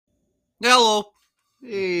Hello.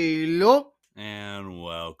 Hello. And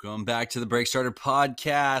welcome back to the Break Starter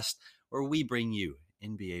Podcast, where we bring you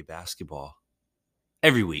NBA basketball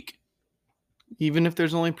every week, Even if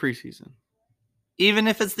there's only preseason, even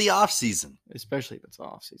if it's the off season. especially if it's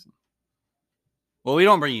off season. Well, we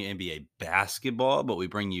don't bring you NBA basketball, but we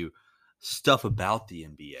bring you stuff about the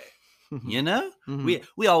NBA. You know? Mhm.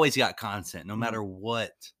 We always got content, no matter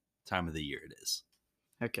what time of the year it is.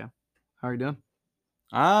 Heck yeah. How are you doing?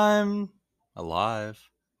 I'm alive.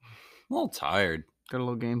 I'm a little tired. Got a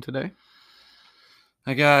little game today.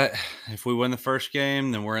 If we win the first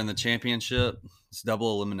game, then we're in the championship. It's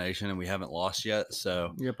double elimination, and we haven't lost yet.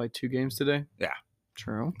 So You got like 2 games today? Yeah.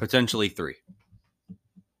 True. Potentially 3. Oh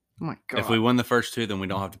my god. If we win the first 2, then we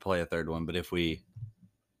don't have to play a third one. But if we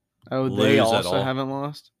they lose at also all- haven't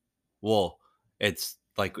lost? well, it's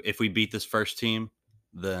like if we beat this first team,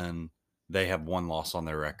 then they have 1 loss on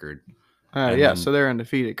their record. And Yeah, then- so they're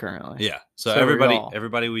undefeated currently. Yeah. So So are y'all.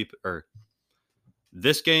 everybody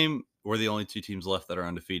this game, we're the only 2 teams left that are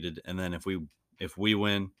undefeated. And then if we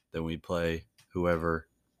win, then we play whoever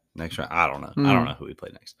next round. I don't know. I don't know who we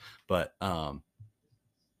play next. But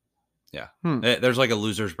yeah. There's like a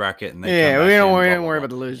losers bracket, and Yeah, come we back don't in, worry, blah, don't blah, worry blah. about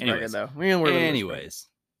the losers Anyways. bracket though. We don't worry about the losers bracket. Anyways,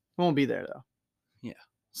 We won't be there though.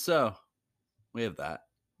 so we have that.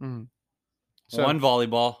 Mhm. So 1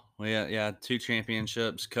 volleyball. We had 2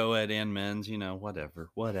 championships, co-ed and men's. Whatever.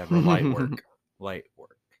 Light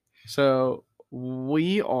work. So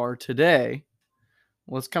we are today.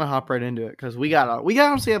 Let's kind of hop right into it because we got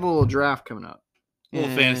honestly have a little draft coming up.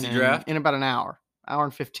 Little fantasy draft? in about an hour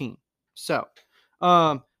and 15. So,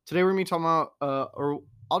 today we're gonna be talking about or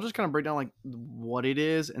I'll just kind of break down like what it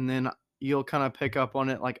is, and then you'll kind of pick up on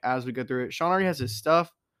it like as we go through it. Sean already has his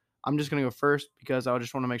stuff. I'm just gonna go first because I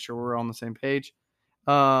just want to make sure we're on the same page.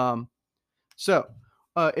 So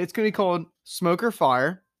it's gonna be called Smoke or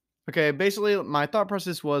Fire. Okay, basically my thought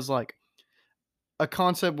process was like a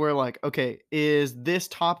concept where like, okay, is this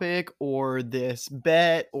topic or this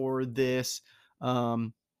bet or this how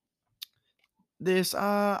do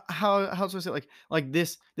I say it? Like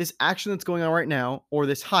this action that's going on right now or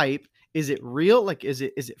this hype, is it real? Like is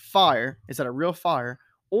it fire? Is that a real fire?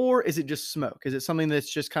 Or is it just smoke? Is it something that's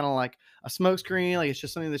just kind of like a smoke screen? Like it's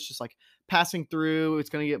just something that's just like passing through, it's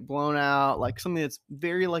gonna get blown out, like something that's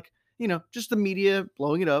very like, just the media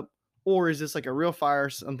blowing it up? Or is this like a real fire,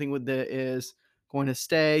 something that is going to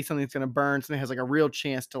stay, something that's gonna burn, something that has like a real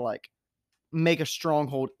chance to like make a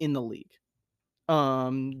stronghold in the league?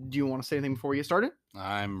 Do you want to say anything before we get started?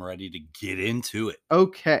 I'm ready to get into it.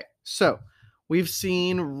 Okay, so we've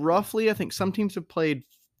seen roughly, I think some teams have played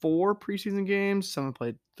 4 preseason games, some have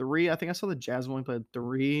played 3. I think I saw the Jazz only played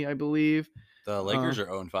 3, I believe. The Lakers are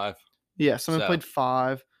 0-5. Yeah, some have played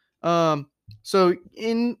 5. So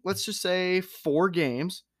in, let's just say 4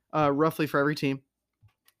 games, roughly for every team,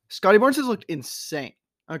 Scotty Barnes has looked insane.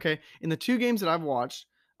 Okay, in the 2 games that I've watched,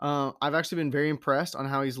 I've actually been very impressed on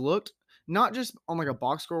how he's looked. Not just on like a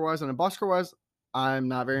box score wise. On a box score wise, I'm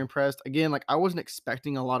not very impressed. Again, like I wasn't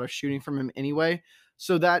expecting a lot of shooting from him anyway,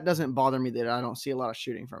 so that doesn't bother me that I don't see a lot of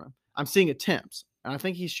shooting from him. I'm seeing attempts, and I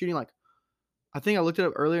think he's shooting like, I think I looked it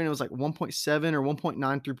up earlier and it was like 1.7 or 1.9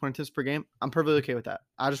 3-point attempts per game. I'm perfectly okay with that.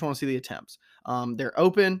 I just want to see the attempts. They're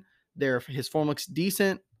open. His form looks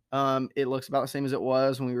decent. It looks about the same as it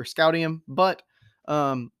was when we were scouting him, but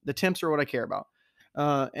the attempts are what I care about.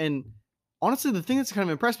 And honestly, the thing that's kind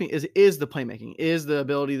of impressed me is the playmaking, is the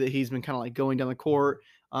ability that he's been kind of like going down the court.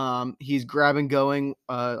 He's grabbing the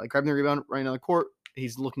rebound running down the court.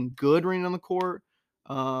 He's looking good running down the court.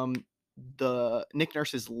 The Nick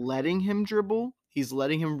Nurse is letting him dribble. He's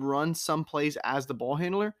letting him run some plays as the ball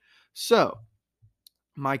handler. So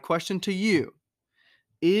my question to you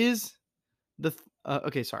is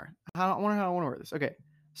okay, sorry. I wonder how I want to word this. Okay.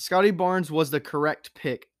 Scotty Barnes was the correct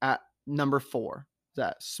pick at number 4. Is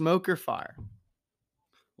that smoke or fire?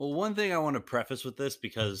 Well, one thing I want to preface with this,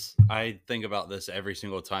 because I think about this every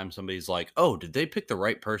single time somebody's like, oh, did they pick the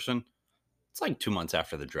right person? It's like 2 months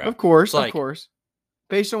after the draft. Of course, It's like, of course.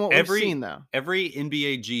 Based on what we've seen, though. Every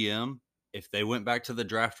NBA GM, if they went back to the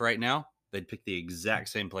draft right now, they'd pick the exact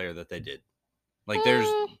same player that they did. Like,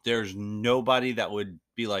 there's nobody that would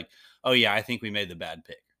be like, oh, yeah, I think we made the bad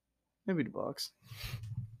pick. Maybe the Bucks.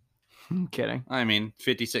 I'm kidding. I mean,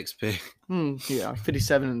 56 pick. Yeah,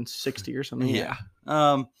 57 and 60 or something. Yeah.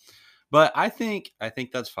 But I think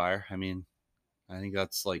that's fire. I mean, I think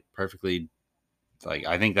that's like perfectly, like,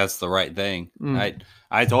 I think that's the right thing.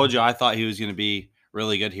 I told you I thought he was going to be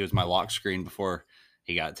really good. He was my lock screen before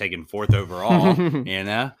he got taken 4th overall,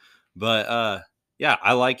 But yeah,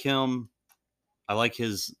 I like him. I like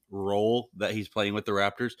his role that he's playing with the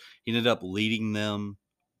Raptors. He ended up leading them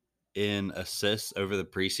in assists over the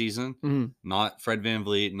preseason. Mhm. Not Fred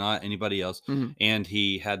VanVleet, not anybody else. Mhm. And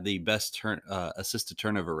he had the best assist to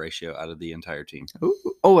turnover ratio out of the entire team. Ooh.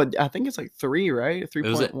 Oh, I think it's like 3, right? It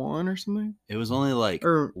was 3.1 or something? it was only like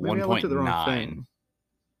Or maybe I looked at the wrong 1.9. thing.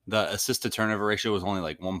 The assist to turnover ratio was only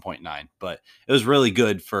like 1.9, but it was really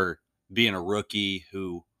good for being a rookie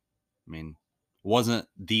who, I mean, wasn't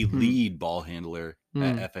the lead ball handler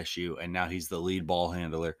at FSU, and now he's the lead ball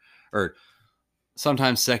handler, or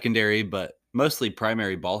sometimes secondary, but mostly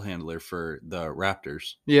primary ball handler for the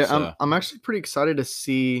Raptors. Yeah, So I'm actually pretty excited to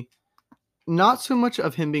see not so much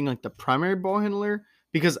of him being like the primary ball handler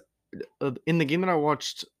because in the game that I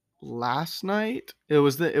watched last night, it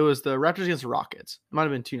was the Raptors against the Rockets. It might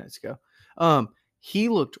have been 2 nights ago. He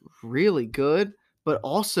looked really good, but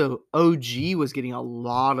also OG was getting a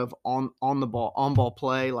lot of on ball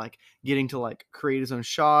play, like getting to like create his own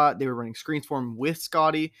shot. They were running screens for him with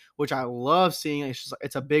Scotty, which I love seeing. It's just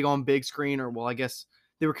it's a big on big screen, or well, I guess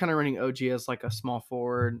they were kind of running OG as like a small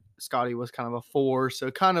forward. Scotty was kind of a 4,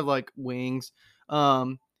 so kind of like wings.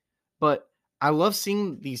 But I love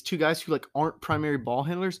seeing these two guys who like aren't primary ball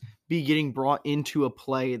handlers be getting brought into a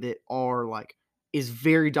play that are like is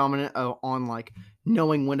very dominant on like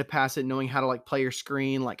knowing when to pass it, knowing how to like play your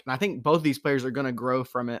screen. Like, and I think both of these players are going to grow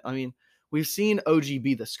from it. I mean, we've seen OG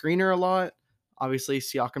be the screener a lot. Obviously,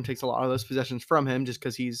 Siakam takes a lot of those possessions from him just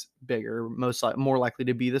because he's bigger, more likely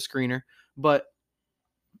to be the screener. But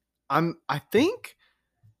I think,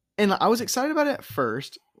 and I was excited about it at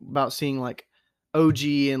first about seeing like OG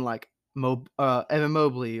and like Evan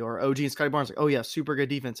Mobley or OG and Scotty Barnes. Like, oh yeah, super good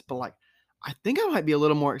defense. But like, I think I might be a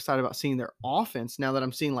little more excited about seeing their offense now that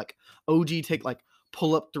I'm seeing like OG take like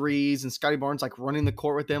pull up threes and Scotty Barnes like running the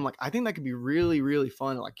court with them. Like, I think that could be really, really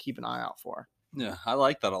fun to like keep an eye out for. yeah, I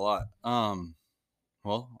like that a lot.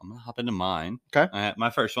 Well, I'm gonna hop into mine. Okay. My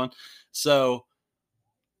first one. So,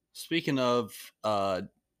 speaking of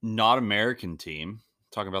not American team,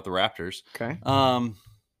 talking about the Raptors. Okay.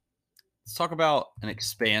 Let's talk about an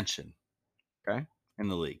expansion. Okay. In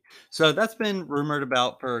the league. So that's been rumored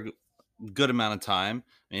about for a good amount of time.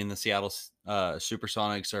 I mean, the Seattle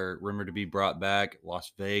Supersonics are rumored to be brought back.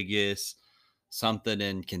 Las Vegas, something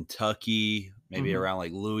in Kentucky, maybe around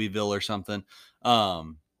like Louisville or something.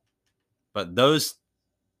 But those,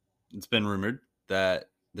 it's been rumored that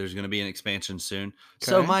there's going to be an expansion soon.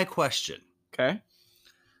 Okay. So my question. Okay.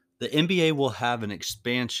 The NBA will have an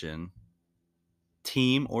expansion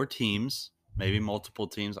team or teams, maybe multiple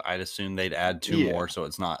teams. I'd assume they'd add 2 more, so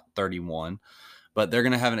it's not 31. But they're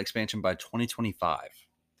going to have an expansion by 2025.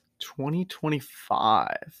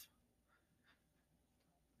 2025.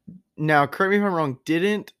 Now, correct me if I'm wrong,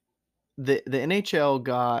 didn't the NHL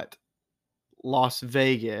got Las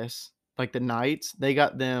Vegas, like the Knights, they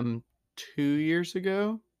got them 2 years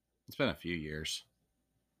ago? It's been a few years.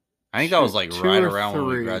 I think that was like right around when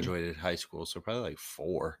we graduated high school, so probably like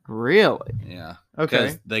 4. Really? Yeah.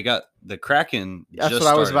 Okay. They got the Kraken. That's what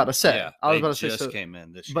I was about to say. Yeah, I was about to say just came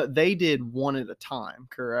in this year. But they did one at a time,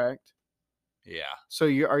 correct? Yeah. So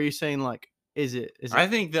are you saying like is it? I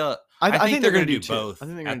think they're going to do both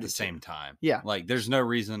at the same time. Yeah. Like there's no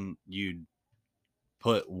reason you'd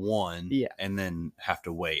put one and then have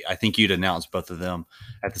to wait. I think you'd announce both of them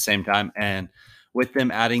at the same time, and with them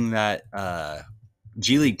adding that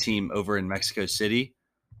G League team over in Mexico City,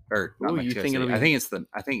 or not Mexico City.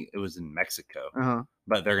 I think it was in Mexico,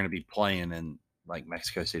 but they're going to be playing in like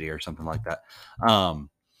Mexico City or something like that.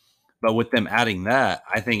 But with them adding that,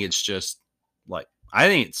 I think it's just like I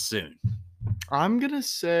think it's soon. I'm gonna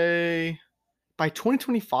say by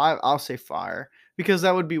 2025, I'll say fire because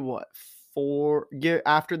that would be what 4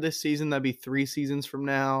 after this season. That'd be 3 seasons from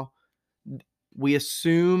now. We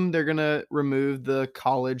assume they're gonna remove the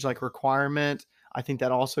college like requirement. I think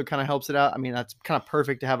that also kind of helps it out. I mean, that's kind of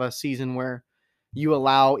perfect to have a season where you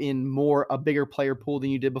allow in a bigger player pool than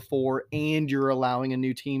you did before, and you're allowing a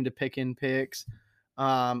new team to pick in picks.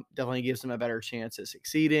 Definitely gives them a better chance at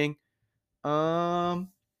succeeding. I'm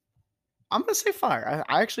gonna say fire.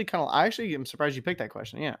 I actually am surprised you picked that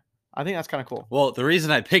question. Yeah, I think that's kind of cool. Well, the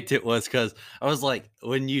reason I picked it was because I was like,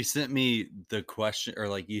 when you sent me the question, or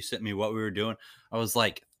like you sent me what we were doing, I was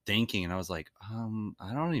like thinking, and I was like,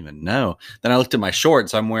 I don't even know. Then I looked at my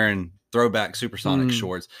shorts. I'm wearing throwback Supersonic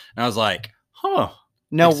shorts, and I was like,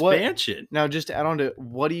 now expansion. Now, just to add on to it,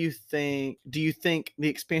 what do you think? Do you think the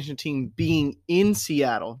expansion team being in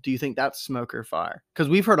Seattle? Do you think that's smoke or fire? Because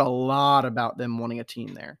we've heard a lot about them wanting a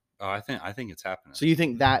team there. Oh, I think it's happening. So you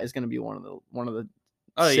think that is going to be one of the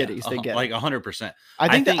cities they get? Like 100%. I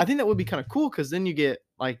think that would be kind of cool because then you get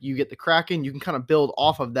the Kraken. You can kind of build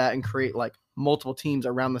off of that and create like multiple teams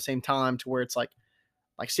around the same time to where it's like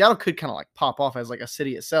like Seattle could kind of like pop off as like a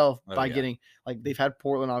city itself by yeah. getting like they've had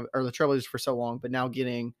Portland or the Trailblazers for so long, but now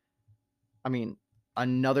getting, I mean,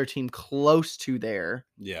 another team close to there,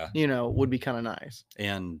 Yeah. would be kind of nice.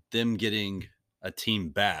 And them getting a team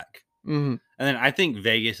back. Mm-hmm. And then I think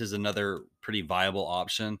Vegas is another pretty viable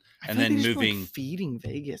option. And then like moving feeding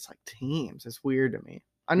Vegas like teams. It's weird to me.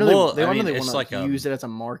 I know they want to like use it as a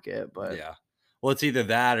market, but yeah. Well, it's either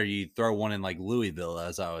that or you throw one in like Louisville,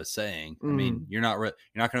 as I was saying. I mean, you're not going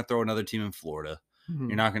to throw another team in Florida.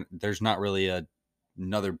 You're not going. There's not really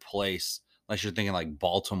another place unless you're thinking like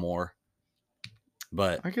Baltimore.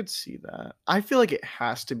 But I could see that. I feel like it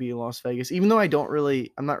has to be Las Vegas, even though I'm not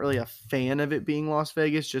really a fan of it being Las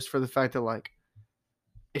Vegas, just for the fact that like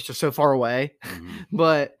it's just so far away.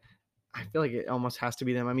 But I feel like it almost has to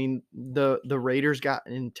be them. I mean, the Raiders got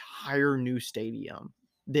an entire new stadium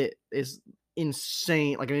that is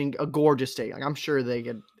insane, like a gorgeous stadium. Like I'm sure they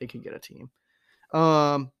could get a team.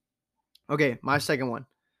 Okay, my second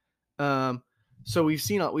one. So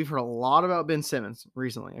we've heard a lot about Ben Simmons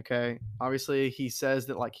recently. Okay, obviously he says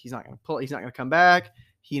that like he's not going to come back.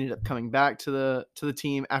 He ended up coming back to the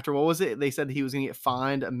team after what was it? They said he was going to get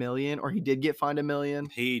fined $1 million, or he did get fined $1 million.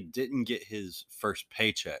 He didn't get his first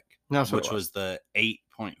paycheck, That's which was the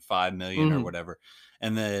 $8.5 million or whatever,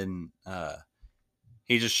 and then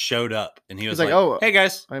he just showed up and he was like, "Oh, hey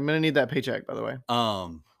guys, I'm going to need that paycheck, by the way."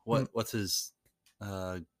 What's his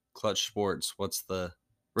Clutch Sports? What's the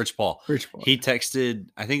Rich Paul? Rich Paul. He texted,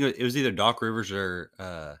 I think it was either Doc Rivers or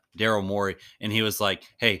Daryl Morey, and he was like,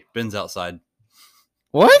 "Hey, Ben's outside."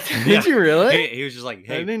 What? Did you really? He was just like,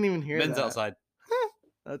 "Hey, I didn't even hear Ben's that. outside."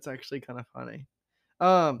 That's actually kind of funny.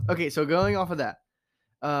 Okay, so going off of that,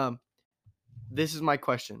 this is my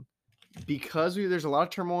question. Because there's a lot of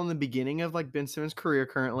turmoil in the beginning of like Ben Simmons' career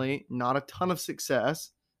currently, not a ton of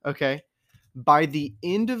success. Okay. By the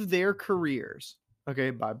end of their careers,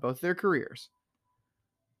 by both their careers,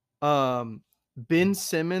 Ben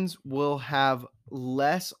Simmons will have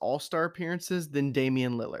less All-Star appearances than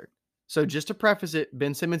Damian Lillard. So just to preface it,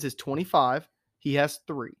 Ben Simmons is 25. He has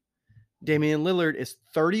 3. Damian Lillard is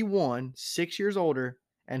 31, 6 years older,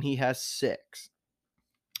 and he has 6.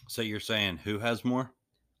 So you're saying who has more?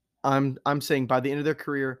 I'm saying by the end of their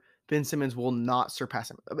career, Ben Simmons will not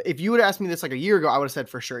surpass him. If you would have asked me this like a year ago, I would have said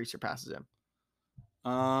for sure he surpasses him.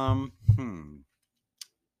 I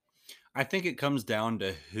think it comes down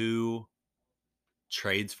to who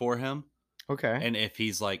trades for him. Okay. And if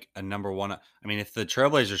he's like a number one, I mean, if the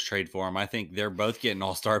Trailblazers trade for him, I think they're both getting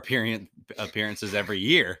All-Star appearances every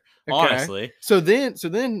year, honestly. So then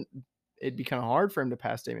it'd be kind of hard for him to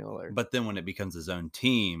pass Damian Lillard. But then when it becomes his own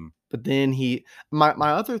team. But then my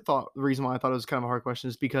other thought, the reason why I thought it was kind of a hard question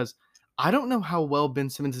is because I don't know how well Ben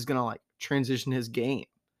Simmons is going to like transition his game.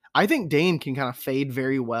 I think Dame can kind of fade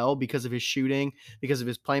very well because of his shooting, because of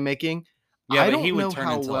his playmaking. Yeah, but he would turn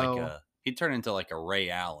into he'd turn into like a Ray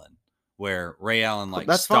Allen, where Ray Allen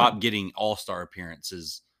stopped getting All-Star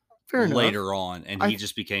appearances later on, and he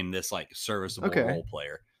just became this like serviceable role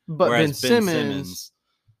player. But whereas Ben Simmons,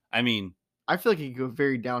 I mean, I feel like he could go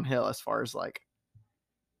very downhill as far as like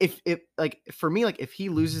if like for me, like if he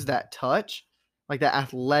loses that touch, like that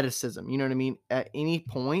athleticism, you know what I mean, at any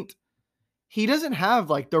point. He doesn't have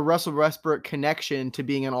like the Russell Westbrook connection to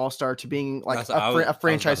being an All-Star, to being like a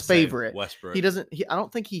franchise favorite. Westbrook. He doesn't. I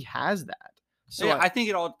don't think he has that. So yeah, I think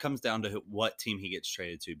it all comes down to what team he gets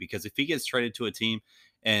traded to. Because if he gets traded to a team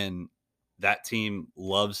and that team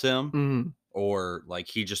loves him, or like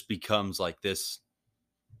he just becomes like this,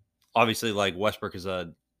 obviously like Westbrook is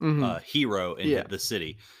a hero in the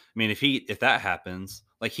city. I mean, if that happens,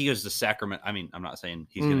 like he goes to Sacramento. I mean, I'm not saying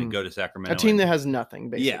he's going to go to Sacramento. A team that has nothing,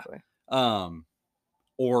 basically. Yeah.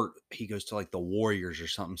 Or he goes to like the Warriors or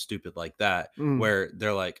something stupid like that, where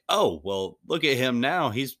they're like, "Oh, well, look at him now.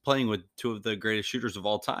 He's playing with 2 of the greatest shooters of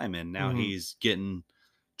all time, and now he's getting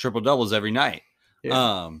triple doubles every night."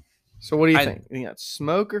 Yeah. So what do you think? You got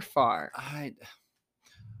smoke or fire?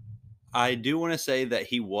 I do want to say that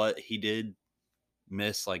he did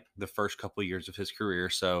miss like the first couple of years of his career.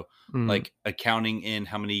 So like accounting in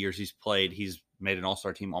how many years he's played, he's made an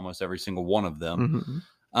All-Star team almost every single one of them.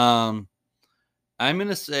 I'm going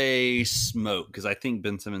to say smoke because I think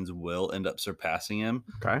Ben Simmons will end up surpassing him.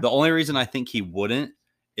 Okay. The only reason I think he wouldn't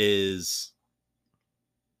is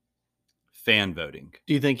fan voting.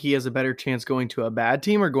 Do you think he has a better chance going to a bad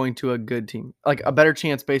team or going to a good team? Like a better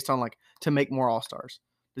chance based on like to make more All-Stars?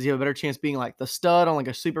 Does he have a better chance being like the stud on like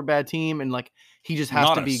a super bad team and like he just has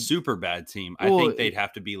to be not a super bad team? I think they'd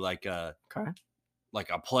have to be like a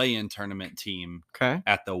play-in tournament team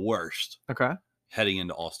at the worst. Okay. Heading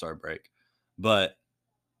into All-Star break. But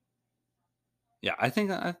yeah, I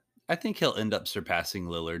think I think he'll end up surpassing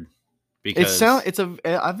Lillard The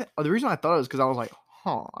reason I thought it was because I was like,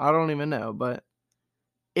 I don't even know, but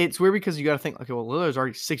it's weird because you got to think, okay, well, Lillard's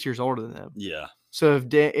already 6 years older than him. Yeah. So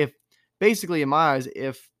if basically in my eyes,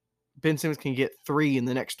 if Ben Simmons can get 3 in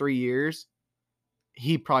the next 3 years,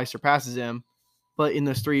 he probably surpasses him. But in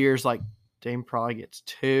those 3 years, like Dame probably gets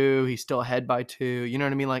 2. He's still ahead by 2. You know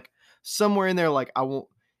what I mean? Like somewhere in there, like I won't.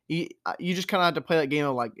 You just kind of have to play that game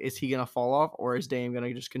of like, is he gonna fall off or is Dame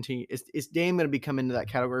gonna just continue? Is Dame gonna become into that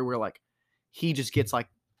category where like he just gets like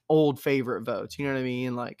old favorite votes? You know what I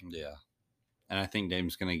mean? Like yeah. And I think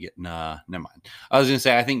Dame's gonna get never mind. I was gonna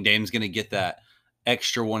say I think Dame's gonna get that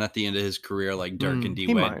extra one at the end of his career, like Dirk and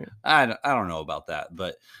D-Wade. I don't know about that,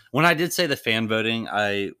 but when I did say the fan voting,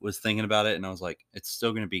 I was thinking about it and I was like, it's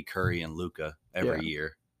still going to be Curry and Luka every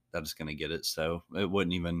year that is going to get it, so it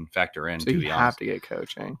wouldn't even factor in. So to you be have honest. to get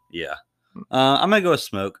coaching. Yeah, I'm gonna go with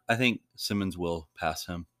Smoke. I think Simmons will pass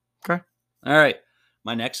him. Okay. All right,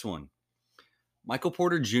 my next one, Michael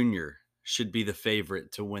Porter Jr. should be the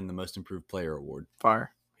favorite to win the Most Improved Player award.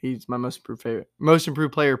 Fire. He's my most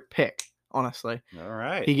improved player pick. Honestly. All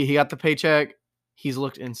right. He got the paycheck. He's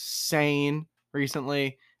looked insane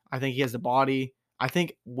recently. I think he has the body. I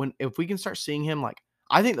think if we can start seeing him, like,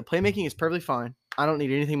 I think the playmaking is perfectly fine. I don't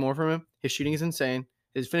need anything more from him. His shooting is insane.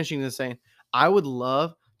 His finishing is insane. I would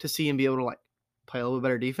love to see him be able to like play a little bit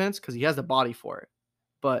better defense because he has the body for it.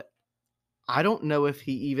 But I don't know if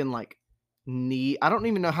he even like I don't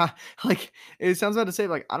even know how, like, it sounds bad to say,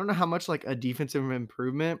 like, I don't know how much like a defensive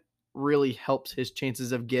improvement really helps his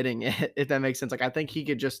chances of getting it, if that makes sense. Like, I think he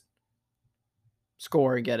could just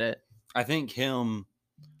score and get it. I think him,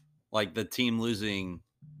 like the team losing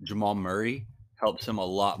Jamal Murray, helps him a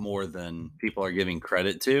lot more than people are giving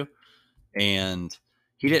credit to. And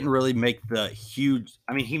he didn't really make the huge,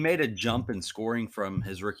 I mean, he made a jump in scoring from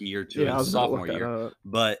his rookie year to his sophomore year,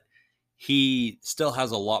 but he still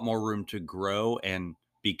has a lot more room to grow and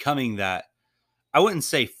becoming that, I wouldn't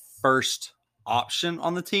say first option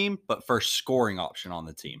on the team, but first scoring option on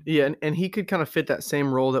the team. Yeah, and he could kind of fit that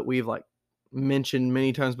same role that we've like mentioned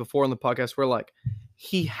many times before on the podcast, where like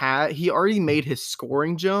he already made his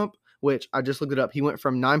scoring jump, which I just looked it up. He went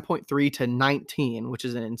from 9.3 to 19, which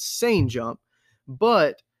is an insane jump.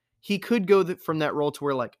 But he could go from that role to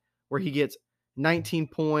where he gets 19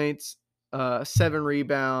 points, 7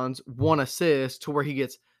 rebounds, 1 assist, to where he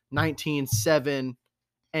gets 19, 7,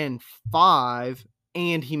 and 5,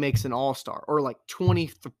 and he makes an all-star, or like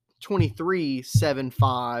 23, 7,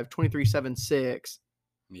 5, 23, 7, 6.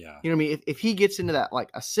 Yeah. You know what I mean? If he gets into that like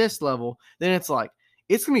assist level, then it's like,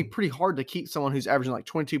 it's going to be pretty hard to keep someone who's averaging like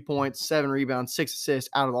 22 points, 7 rebounds, 6 assists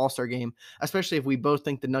out of the All-Star game, especially if we both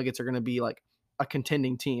think the Nuggets are going to be like a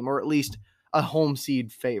contending team, or at least a home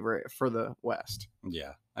seed favorite for the West.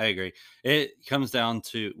 Yeah, I agree. It comes down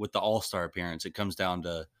to, with the All-Star appearance, it comes down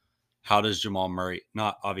to how does Jamal Murray,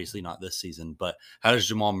 obviously not this season, but how does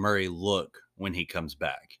Jamal Murray look when he comes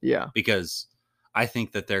back? Yeah. Because I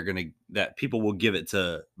think that that people will give it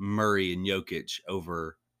to Murray and Jokic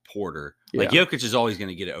over Porter. Yeah. Like Jokic is always going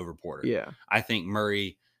to get it over Porter. Yeah. I think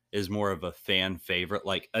Murray is more of a fan favorite,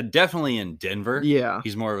 like definitely in Denver. Yeah.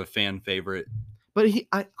 He's more of a fan favorite. But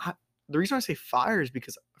the reason I say fire is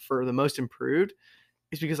because for the most improved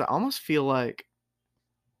is because I almost feel like,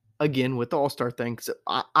 again, with the All-Star thing, because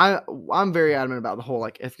I'm very adamant about the whole,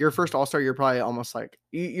 like, if you're first All-Star, you're probably almost like,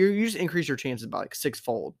 you just increase your chances by like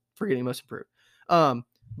 6-fold for getting most improved.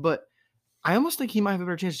 But I almost think he might have a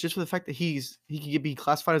better chance just for the fact that he could be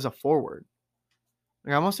classified as a forward.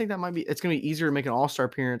 Like, I almost think it's going to be easier to make an All-Star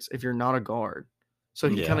appearance if you're not a guard. So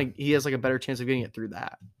he has like a better chance of getting it through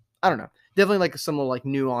that. I don't know. Definitely like some little like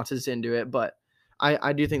nuances into it, but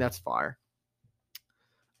I do think that's fire.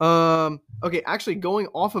 Okay, actually going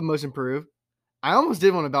off of most improved, I almost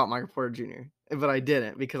did one about Michael Porter Jr., but I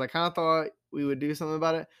didn't because I kind of thought we would do something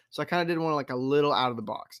about it. So I kind of did one like a little out of the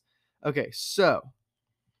box. Okay, so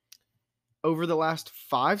over the last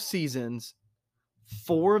 5 seasons,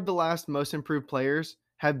 4 of the last most improved players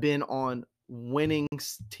have been on winning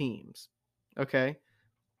teams. Okay,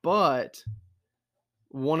 but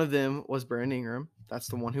one of them was Brandon Ingram. That's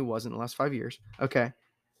the one who was in the last 5 years. Okay.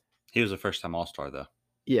 He was a first-time All-Star, though.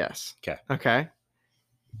 Yes. Okay.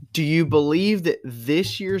 Do you believe that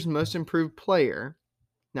this year's most improved player,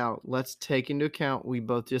 now let's take into account, we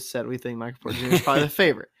both just said we think Michael Porter Jr. is probably the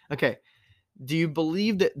favorite. Okay. Do you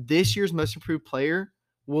believe that this year's most improved player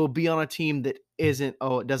will be on a team that it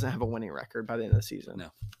doesn't have a winning record by the end of the season? No.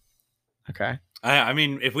 Okay. I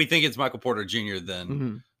mean, if we think it's Michael Porter Jr., then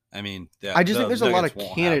mm-hmm. I mean, I just think there's a lot of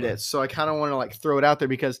candidates, so I kind of want to like throw it out there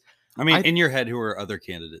because I mean, in your head, who are other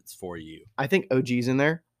candidates for you? I think OG's in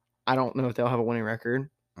there. I don't know if they'll have a winning record.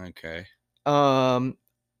 Okay. Um,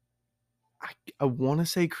 I want to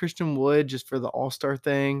say Christian Wood just for the All-Star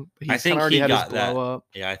thing, but I he's kind think of already he had his got blow that. up.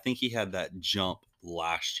 Yeah, I think he had that jump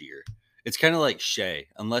last year. It's kind of like Shea.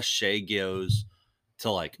 Unless Shea goes to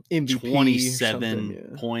like MVP or something. 27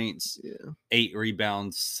 Yeah. points, Yeah. 8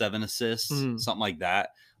 rebounds, 7 assists, Mhm. something like that.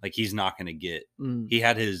 Like he's not going to get. Mm. He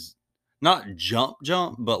had his not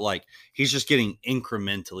jump, but like he's just getting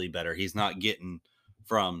incrementally better. He's not getting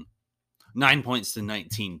from 9 points to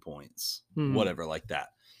 19 points, Mhm. whatever, like that.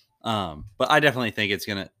 But I definitely think it's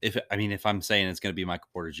gonna. If I'm saying it's gonna be Michael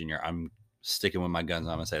Porter Jr., I'm sticking with my guns.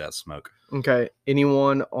 I'm gonna say that's smoke. Okay.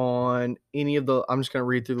 Anyone on any of the? I'm just gonna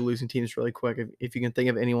read through the losing teams really quick. If you can think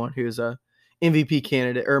of anyone who's a MVP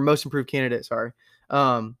candidate or most improved candidate, sorry,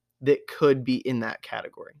 that could be in that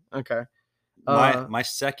category. Okay. My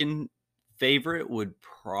second favorite would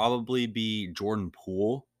probably be Jordan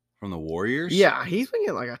Poole from the Warriors. Yeah, he's been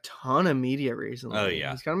getting like a ton of media recently. Oh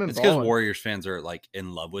yeah, he's kind of been it's because balling. Warriors fans are like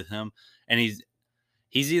in love with him, and he's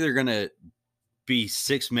either gonna be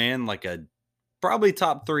 6-man, like a probably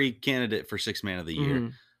top 3 candidate for 6-man of the year,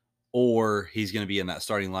 Mhm. or he's gonna be in that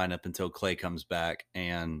starting lineup until Clay comes back,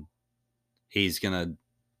 and he's gonna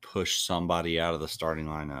push somebody out of the starting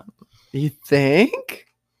lineup. You think?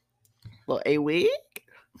 Well, a week?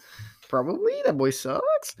 Probably. That boy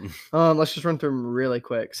sucks. Let's just run through them really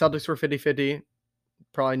quick. Celtics were 50-50.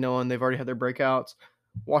 Probably no one. They've already had their breakouts.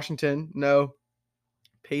 Washington, no.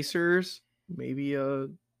 Pacers, maybe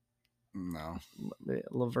No,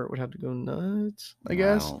 Levert would have to go nuts, I No,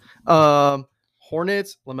 guess.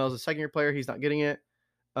 Hornets, Lamel's a second-year player. He's not getting it.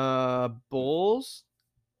 Bulls,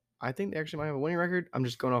 I think they actually might have a winning record. I'm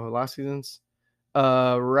just going off of last season's.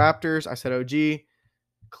 Raptors, I said OG.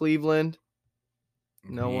 Cleveland,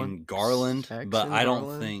 no one. Garland, but Sexton, I don't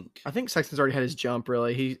Garland. think. I think Sexton's already had his jump.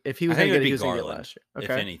 Really, if he I was think going to it would get it, be he was going to get it Garland, last year. if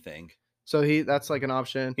Okay, anything. so that's like an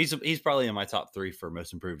option. He's probably in my top 3 for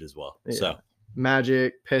most improved as well. Yeah. So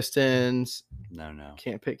Magic, Pistons, no.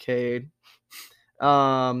 can't pick Cade.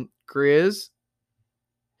 Grizz.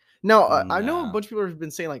 No, I know a No. bunch of people have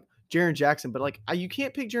been saying like Jaren Jackson, but like you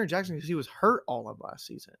can't pick Jaren Jackson because he was hurt all of last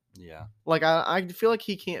season. Yeah, Like I feel like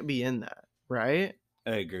he can't be in that, right?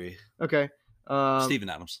 I agree. Okay. Steven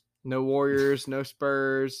Adams. No Warriors, no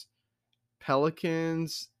Spurs,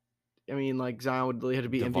 Pelicans. I mean, like Zion would really have to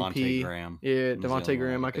be Devontae MVP. Graham. Yeah, was the Devontae only one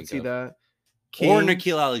Graham. I I could could think see of. that. Or Kings.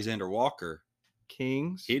 Nikhil Alexander-Walker.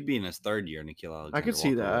 Kings. He'd be in his 3rd year, Nikhil Alexander-Walker. I could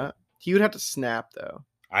see that. He would have to snap though.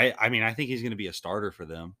 I mean, I think he's going to be a starter for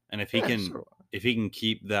them, and if he can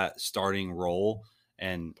keep that starting role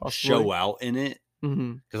and show out in it,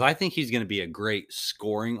 because I think he's going to be a great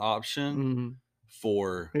scoring option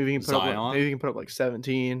for maybe he can Zion. Maybe he can put up like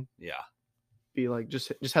 17. Yeah, be like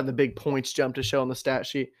just have the big points jump to show on the stat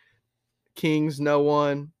sheet. Kings, no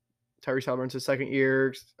one. Tyrese Halliburton's his 2nd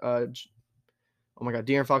year. Oh my God,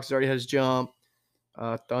 De'Aaron Fox has already had his jump.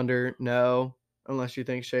 Thunder, no, unless you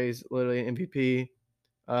think Shea's literally an MVP.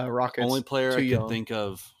 Rockets, only player I young. could think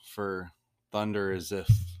of for Thunder is if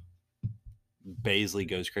Baisley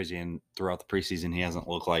goes crazy and throughout the preseason he hasn't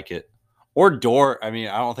looked like it. Or Dort. I mean,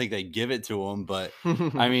 I don't think they give it to him, but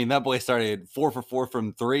I mean, that boy started 4 for 4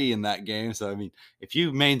 from 3 in that game. So, I mean, if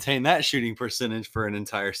you maintain that shooting percentage for an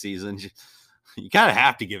entire season, you kind of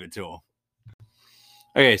have to give it to him.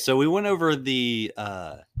 Okay, so we went over the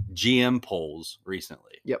GM polls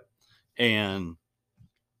recently. Yep. And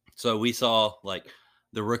so we saw like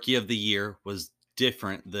the rookie of the year was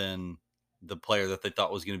different than the player that they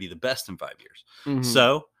thought was going to be the best in 5 years.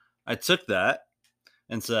 So I took that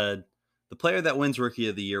and said, the player that wins rookie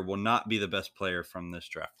of the year will not be the best player from this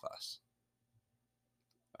draft class.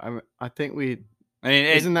 I think we. I mean,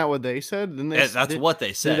 isn't that what they said? Then that's what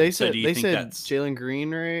they said. They said so do you they think said that's Jalen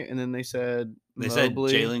Green, right? And then they said said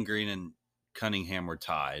Mobley. Jalen Green and Cunningham were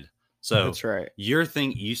tied. So that's right. You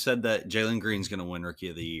said that Jalen Green's going to win rookie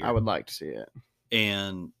of the year. I would like to see it,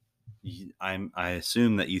 and I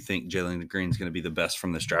assume that you think Jalen Green's going to be the best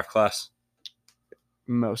from this draft class.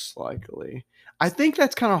 Most likely. I think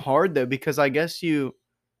that's kind of hard though, because I guess you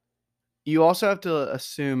also have to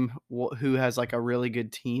assume who has like a really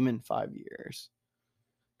good team in 5 years,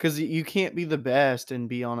 because you can't be the best and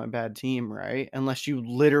be on a bad team, right? Unless you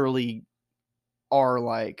literally are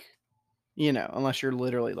like, unless you're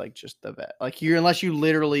literally like just the best, like unless you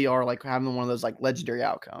literally are like having one of those like legendary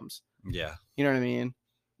outcomes. Yeah, you know what I mean?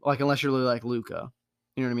 Like unless you're really like Luka,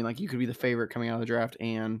 you know what I mean? Like you could be the favorite coming out of the draft,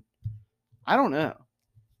 and I don't know.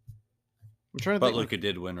 I'm trying to think. But Luka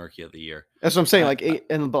did win rookie of the year. That's what I'm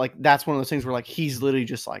saying. But that's one of those things where like he's literally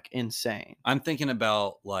just like insane. I'm thinking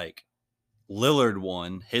about like Lillard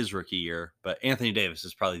won his rookie year, but Anthony Davis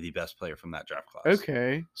is probably the best player from that draft class.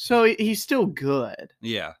 Okay. So he's still good.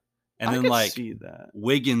 Yeah. And I then could like see that.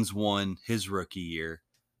 Wiggins won his rookie year,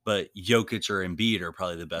 but Jokic or Embiid are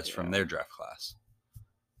probably the best from their draft class.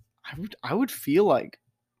 I would feel like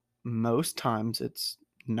most times it's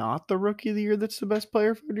not the rookie of the year that's the best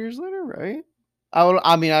player 4 years later, right? I would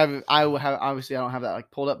have obviously I don't have that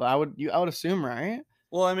like pulled up, but I would assume, right?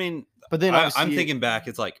 Well, I mean, But then I'm thinking back,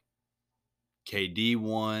 it's like KD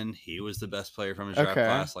won. He was the best player from his draft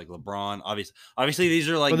class, like LeBron. Obviously, these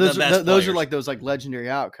are like those the best. Those are like those like legendary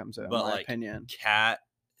outcomes, though, but in my like, opinion. Cat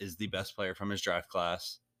is the best player from his draft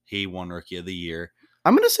class. He won Rookie of the Year.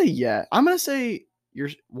 I'm gonna say yeah. I'm gonna say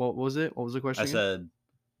what was it? What was the question? I said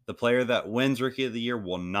the player that wins Rookie of the Year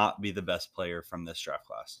will not be the best player from this draft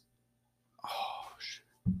class. Oh,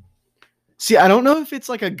 shit. See, I don't know if it's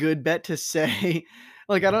like a good bet to say.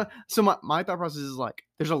 Like, I don't. So my thought process is like,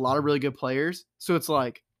 there's a lot of really good players. So it's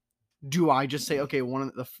like, do I just say, okay,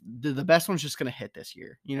 one of the best one's just gonna hit this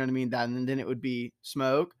year? You know what I mean? That and then it would be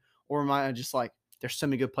Smoke, or am I just like, there's so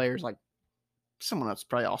many good players, like someone that's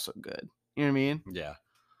probably also good. You know what I mean? Yeah.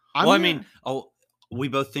 I mean, we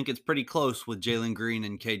both think it's pretty close with Jalen Green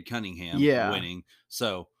and Cade Cunningham winning.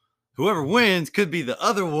 So whoever wins could be the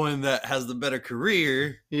other one that has the better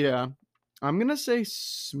career. Yeah. I'm gonna say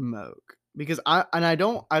Smoke because I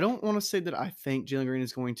don't want to say that I think Jalen Green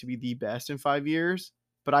is going to be the best in 5 years,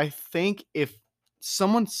 but I think if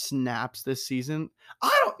someone snaps this season,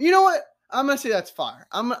 you know what? I'm gonna say that's fire.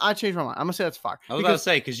 I changed my mind. I'm gonna say that's fire. I was about to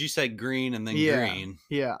say because you said Green and then Green.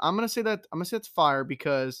 Yeah, I'm gonna say that's fire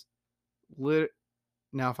because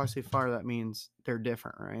now if I say fire, that means they're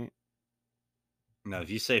different, right? No, if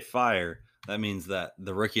you say fire, that means that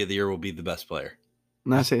the Rookie of the Year will be the best player.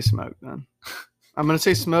 And I say Smoke then. I'm gonna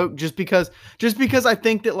say Smoke just because I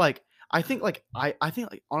think that I think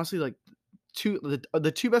honestly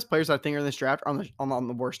the two best players I think are in this draft are on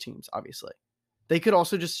the worst teams. Obviously, they could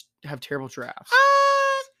also just have terrible drafts.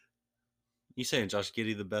 You saying Josh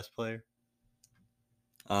Giddey the best player?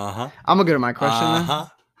 I'm gonna go to my question.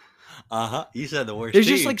 You said the worst. There's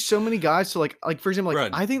just like so many guys. So like for example,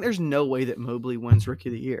 like I think there's no way that Mobley wins Rookie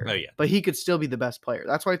of the Year. Oh yeah, but he could still be the best player.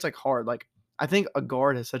 That's why it's like hard. Like I think a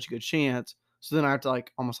guard has such a good chance. So then I have to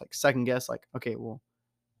like almost like second guess. Like okay, well,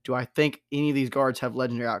 do I think any of these guards have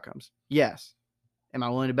legendary outcomes? Yes. Am I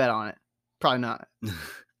willing to bet on it? Probably not. You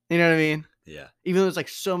know what I mean? Yeah. Even though there's like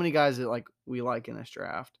so many guys that like we like in this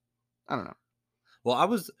draft. I don't know. Well,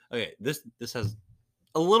 this has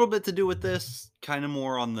a little bit to do with this, kind of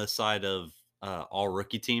more on the side of all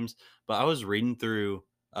rookie teams. But I was reading through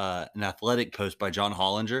an Athletic post by John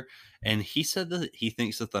Hollinger, and he said that he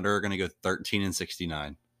thinks the Thunder are going to go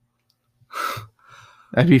 13-69.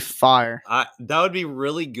 That'd be fire. That would be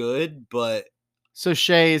really good, but so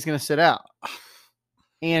Shea is going to sit out,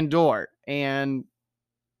 and Dort and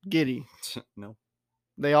Giddey. No,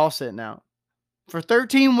 they all sitting out for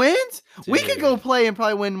 13 wins. Dude. We could go play and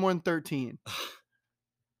probably win more than 13.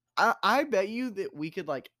 I bet you that we could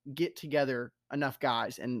like get together enough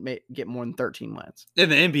guys and get more than 13 wins in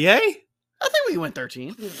the NBA. I think we win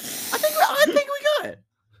 13. I think we got it.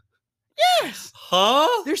 Yes. Huh?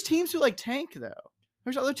 There's teams who like tank though.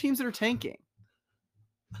 There's other teams that are tanking.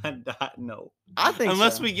 No. I think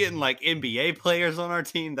unless we get in like NBA players on our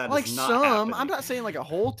team, that like is not some. happening. I'm not saying like a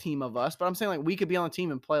whole team of us, but I'm saying like we could be on the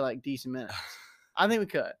team and play like decent minutes. I think we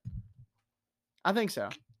could. I think so.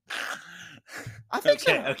 I think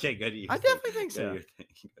so. Okay, good. I definitely think so.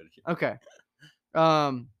 Okay.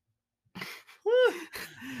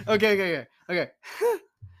 Okay.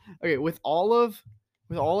 With all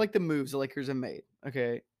like the moves the Lakers have made.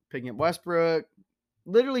 Okay, picking up Westbrook,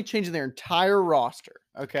 literally changing their entire roster.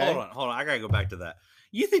 Okay. Hold on. I gotta go back to that.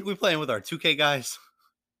 You think we playing with our 2K guys?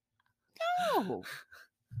 No.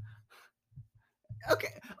 Okay,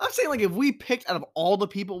 I'm saying like if we picked out of all the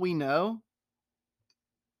people we know,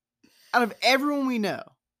 out of everyone we know,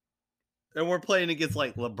 and we're playing against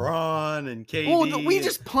like LeBron and KD. Well, we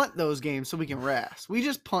just punt those games so we can rest. We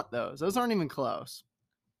just punt those. Those aren't even close.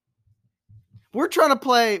 We're trying to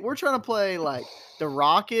play like the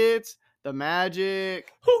Rockets, the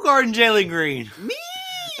Magic. Who guarding Jalen Green? Me.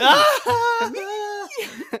 Me.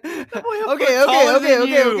 Okay.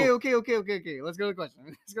 Let's go to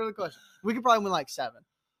the question. We could probably win like 7.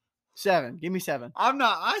 7. Give me 7.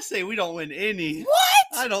 I say we don't win any.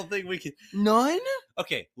 What? I don't think we can. None?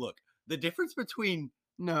 Okay, look. The difference between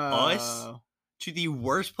us to the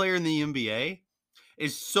worst player in the NBA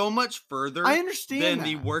is so much further than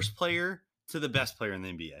the worst player to the best player in the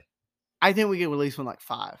NBA. I think we get at least win like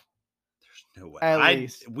 5. There's no way. At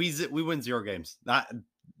least. We win 0 games. Not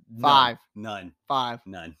 5. None. 5.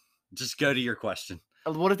 None. Just go to your question.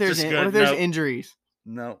 What if there's Just what go- if there's no. injuries?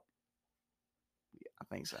 No. I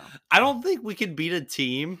think so. I don't think we could beat a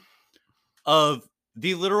team of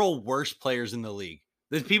the literal worst players in the league.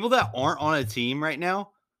 There's people that aren't on a team right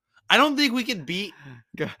now. I don't think we could beat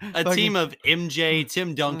a team of MJ,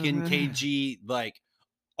 Tim Duncan, KG, like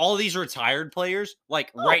all these retired players,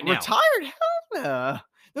 like right now. Retired? Hell no.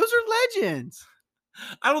 Those are legends.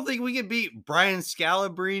 I don't think we could beat Brian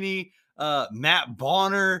Scalabrine, Matt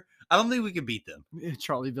Bonner. I don't think we could beat them.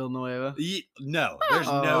 Charlie Villanueva. No, there's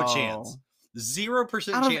no chance.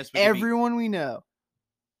 0% Out chance. Of everyone we know,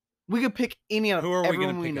 we could pick any of Who are we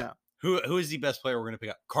everyone gonna we pick know. up? Who is the best player we're gonna pick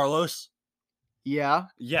up? Carlos. Yeah,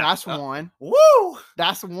 that's one. Woo!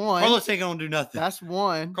 That's one. Carlos ain't gonna do nothing. That's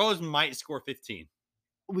one. Carlos might score 15.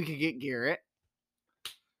 We could get Garrett.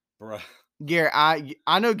 Bruh. Garrett,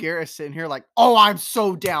 I know Garrett is sitting here like, oh, I'm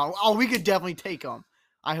so down. Oh, we could definitely take him.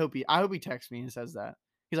 I hope he texts me and says that.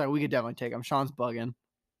 He's like, we could definitely take him. Sean's bugging.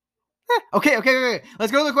 Okay.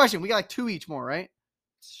 Let's go to the question. We got like 2 each more, right?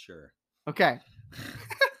 Sure. Okay.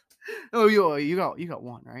 Oh, you got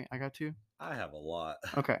 1, right? I got 2. I have a lot.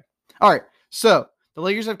 Okay. All right. So the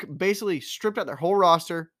Lakers have basically stripped out their whole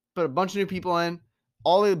roster, put a bunch of new people in.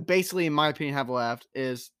 All they basically, in my opinion, have left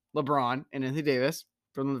is LeBron and Anthony Davis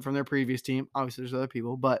from their previous team. Obviously, there's other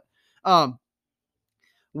people, but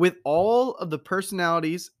with all of the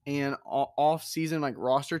personalities and off-season like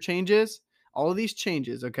roster changes, all of these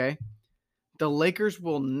changes, okay, the Lakers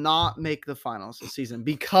will not make the finals this season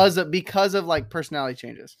because of like personality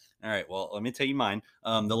changes. All right. Well, let me tell you mine.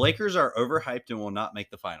 The Lakers are overhyped and will not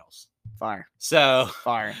make the finals. Fire. So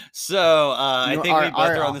Fire. So I think we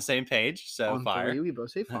both are on the same page. So on fire. 3, we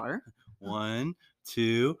both say fire. 1,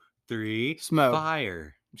 2, 3. Smoke.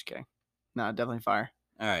 Fire. I'm just kidding. No, definitely fire.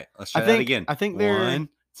 All right. Let's try that again. I think they're 1,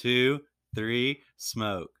 2, 3.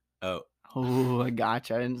 Smoke. Oh, I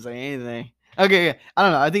gotcha. I didn't say anything. Okay, yeah. I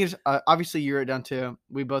don't know. I think it's obviously you wrote it down too.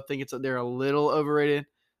 We both think they're a little overrated.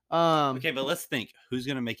 Okay, but let's think. Who's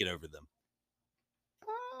gonna make it over them?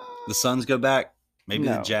 The Suns go back. Maybe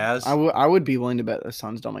the Jazz. I would be willing to bet the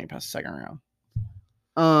Suns don't make it past the second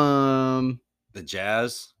round. The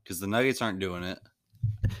Jazz, because the Nuggets aren't doing it.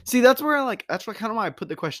 See, that's where that's what kind of why I put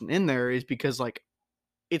the question in there is because like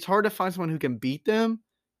it's hard to find someone who can beat them,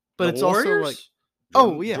 but it's Warriors?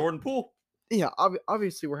 Also like Jordan Poole. Yeah,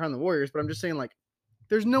 obviously we're having the Warriors, but I'm just saying like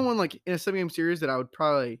there's no one like in a 7-game series that I would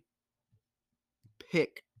probably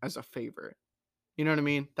pick as a favorite. You know what I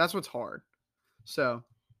mean? That's what's hard. So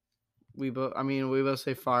we both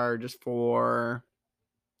say fire just for.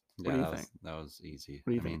 What do you think? That was easy.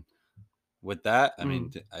 What do you think? With that, I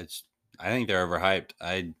mean, I think they're overhyped.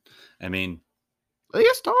 I mean, they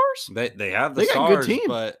got stars. They have the stars, got a good team.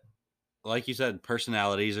 But like you said,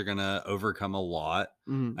 personalities are gonna overcome a lot.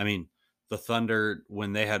 Mm-hmm. I mean, the Thunder,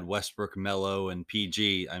 when they had Westbrook, Melo, and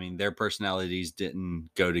PG, I mean, their personalities didn't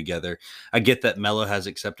go together. I get that Melo has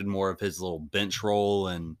accepted more of his little bench role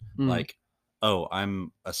and like, oh,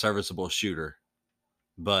 I'm a serviceable shooter.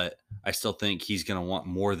 But I still think he's going to want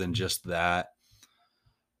more than just that.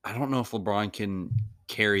 I don't know if LeBron can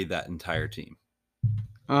carry that entire team.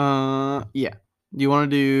 Yeah. Do you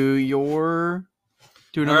want to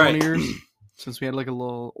do another one of yours? Since we had like a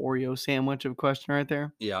little Oreo sandwich of a question right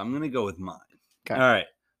there. Yeah, I'm going to go with mine. Okay. All right.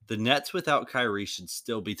 The Nets without Kyrie should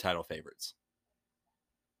still be title favorites.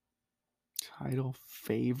 Title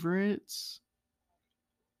favorites?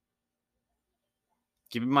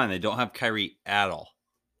 Keep in mind, they don't have Kyrie at all.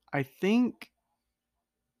 I think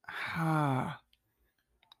I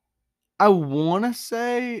want to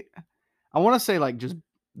say like just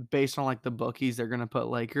based on like the bookies, they're going to put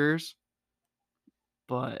Lakers.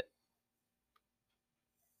 But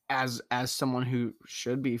as someone who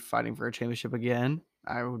should be fighting for a championship again,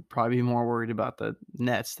 I would probably be more worried about the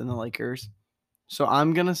Nets than the Lakers. So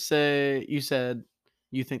I'm going to say, you said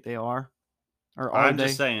you think they are? Or are I'm they?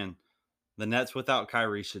 Just saying the Nets without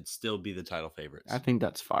Kyrie should still be the title favorites. I think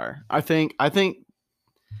that's fire. I think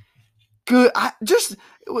good. Just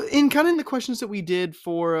in the questions that we did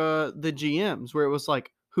for the GMs where it was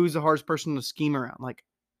like, who's the hardest person to scheme around? Like,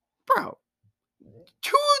 bro,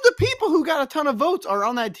 2 of the people who got a ton of votes are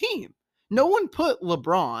on that team. No one put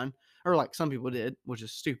LeBron, or like some people did, which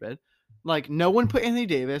is stupid. Like no one put Anthony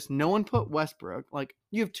Davis, no one put Westbrook. Like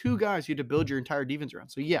you have 2 guys you had to build your entire defense around.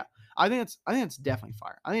 So yeah, I think it's definitely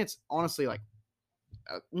fire. I think it's honestly like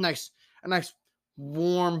a nice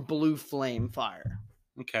warm blue flame fire.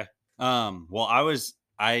 Okay. Well,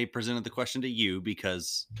 I presented the question to you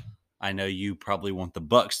because I know you probably want the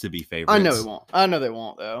Bucks to be favorites. I know they won't. I know they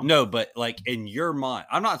won't though. No, but like in your mind,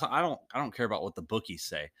 I don't care about what the bookies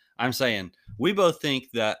say. I'm saying we both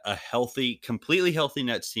think that a healthy, completely healthy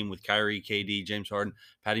Nets team with Kyrie, KD, James Harden,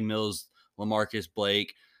 Patty Mills, LaMarcus,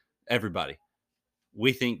 Blake, everybody,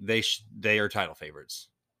 we think they are title favorites.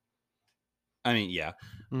 I mean, yeah.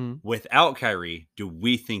 Without Kyrie, do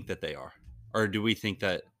we think that they are? Or do we think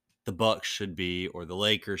that the Bucks should be, or the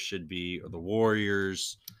Lakers should be, or the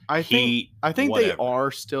Warriors, Heat, I think they whatever?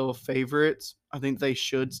 are still favorites. I think they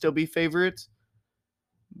should still be favorites.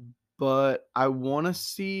 But I want to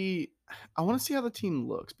see how the team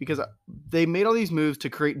looks, because they made all these moves to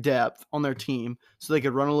create depth on their team so they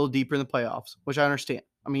could run a little deeper in the playoffs, which I understand.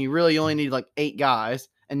 I mean, you only need like 8 guys,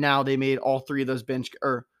 and now they made all three of those bench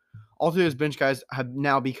guys have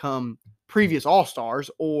now become previous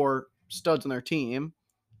all-stars or studs on their team,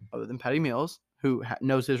 other than Patty Mills, who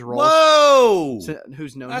knows his role. Whoa!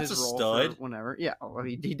 Who's known That's his a role stud. for whenever. Yeah, well,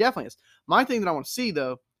 he definitely is. My thing that I want to see,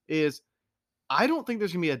 though, is I don't think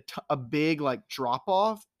there's going to be a big like drop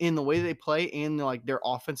off in the way they play and like their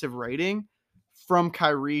offensive rating from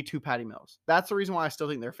Kyrie to Patty Mills. That's the reason why I still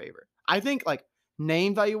think they're favorite. I think like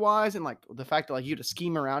name value wise and like the fact that like you have to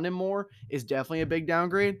scheme around him more is definitely a big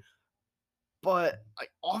downgrade. But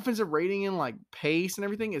like offensive rating and like pace and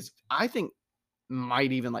everything is, I think,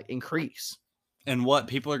 might even like increase. And what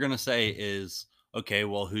people are going to say is, okay,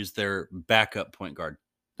 well, who's their backup point guard?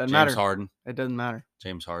 Doesn't James matter. Harden. It doesn't matter.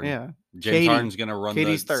 James Harden. Yeah. James Harden's going to run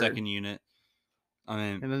KD's the third. second unit. I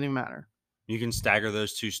mean, it doesn't even matter. You can stagger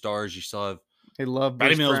those 2 stars. You still have they love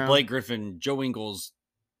Patty Mills, Blake Griffin, Joe Ingles,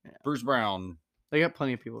 Bruce Brown. They got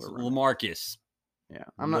plenty of people to run. LaMarcus. Yeah,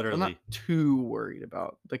 I'm not too worried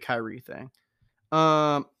about the Kyrie thing.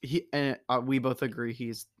 We both agree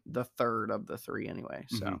he's the third of the 3 anyway.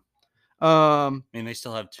 So, I mean, they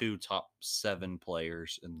still have 2 top 7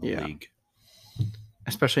 players in the league.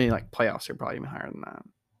 Especially like playoffs, are probably even higher than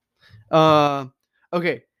that.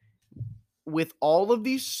 Okay. With all of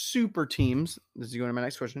these super teams, this is going to my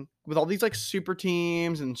next question. With all these like super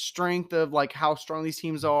teams and strength of like how strong these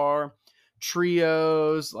teams are,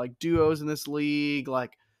 trios, like duos in this league,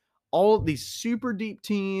 like all of these super deep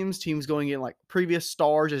teams going in like previous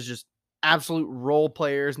stars as just absolute role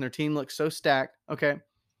players, and their team looks so stacked. Okay.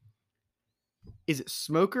 Is it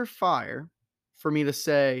smoke or fire for me to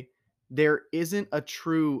say there isn't a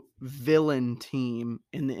true villain team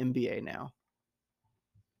in the NBA now?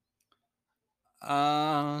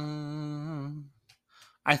 I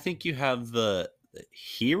think you have the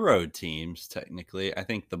hero teams technically. I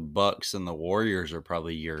think the Bucks and the Warriors are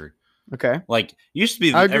probably your like used to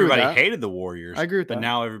be everybody hated the Warriors. I agree with that. But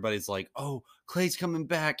now everybody's like, "Oh, Clay's coming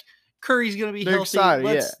back. Curry's going to be healthy.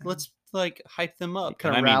 Excited, let's like hype them up."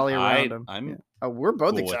 Kind of rally around them. We're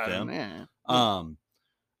both cool excited. With them. Yeah.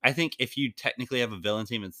 I think if you technically have a villain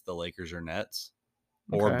team, it's the Lakers or Nets.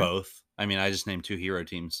 Or both. I mean, I just named 2 hero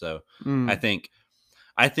teams, so I think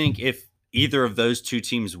if either of those 2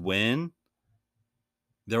 teams win,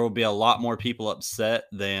 there will be a lot more people upset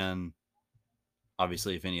than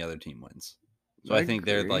obviously if any other team wins. So I think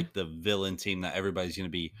they're like the villain team that everybody's going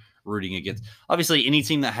to be rooting against. Obviously, any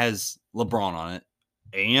team that has LeBron on it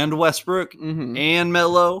and Westbrook and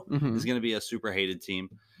Melo is going to be a super hated team.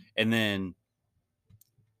 And then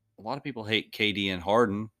a lot of people hate KD and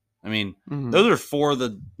Harden. I mean, those are 4 of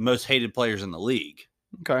the most hated players in the league.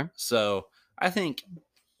 Okay. So I think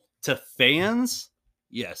to fans,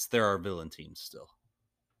 yes, there are villain teams still.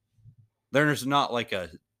 There's not like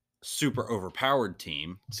a super overpowered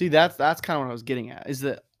team. See, that's kind of what I was getting at, is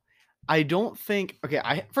that I don't think,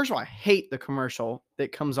 first of all, I hate the commercial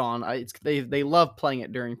that comes on. They love playing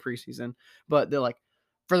it during preseason, but they're like,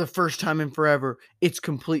 for the first time in forever, it's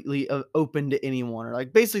completely open to anyone, or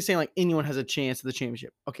like basically saying like anyone has a chance at the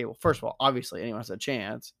championship. Okay, well, first of all, obviously anyone has a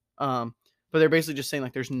chance. But they're basically just saying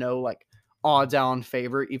like there's no like odds on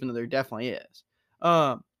favorite, even though there definitely is.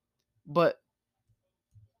 But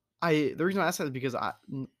the reason I ask that is because I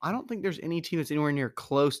don't think there's any team that's anywhere near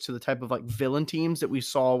close to the type of like villain teams that we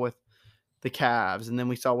saw with the Cavs, and then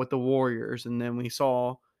we saw with the Warriors, and then we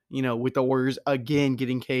saw, with the Warriors again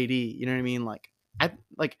getting KD. You know what I mean?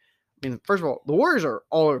 First of all, the Warriors are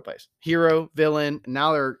all over the place. Hero, villain, and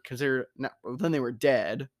now they're considered. Then they were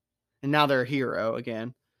dead, and now they're a hero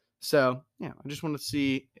again. So yeah, I just want to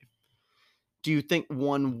see. Do you think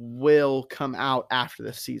one will come out after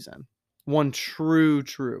this season? One true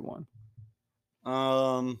one.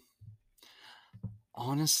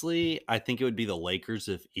 Honestly, I think it would be the Lakers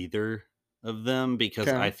if either of them, because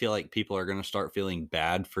I feel like people are going to start feeling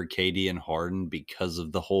bad for KD and Harden because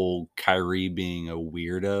of the whole Kyrie being a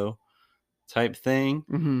weirdo type thing.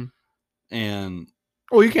 Mm-hmm. And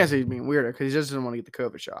you can't say he's being weirdo because he just doesn't want to get the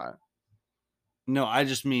COVID shot. No, I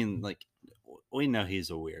just mean like we know he's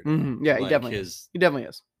a weirdo. Mm-hmm. Yeah, he definitely is. He definitely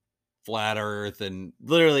is. flat Earth and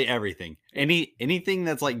literally everything. Anything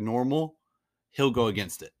that's like normal, he'll go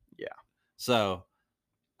against it. Yeah. So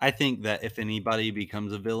I think that if anybody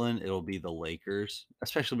becomes a villain, it'll be the Lakers,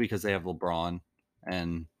 especially because they have LeBron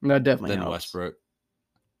and That definitely then helps. Westbrook,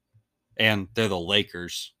 and they're the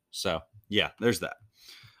Lakers. So yeah, there's that.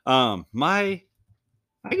 I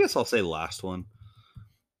guess I'll say last one.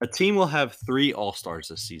 A team will have 3 All-Stars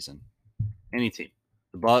this season. Any team.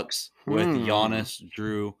 The Bucks with Giannis,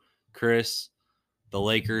 Drew, Chris. The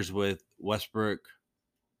Lakers with Westbrook,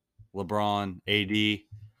 LeBron, AD.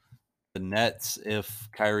 The Nets if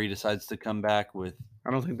Kyrie decides to come back with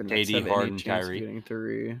I don't think the Nets KD, have Harden, any chance Kyrie. of getting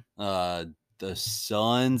 3. The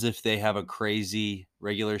Suns if they have a crazy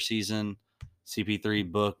regular season.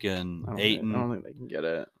 CP3, Book, and Ayton. I don't think they can get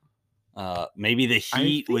it. Maybe the Heat I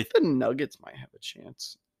think with the Nuggets might have a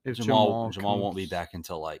chance. If Jamal won't be back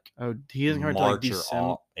until like he doesn't come until like March or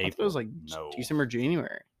December. I thought it was like December,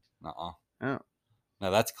 January. Oh. No,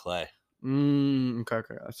 that's Clay.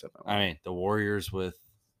 Okay. That's it. I mean, the Warriors with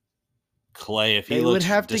Clay, if he they looks would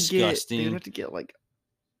have disgusting. They would have to get like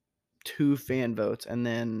 2 fan votes, and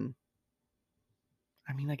then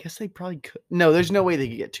I mean, I guess they probably could. No, there's no way they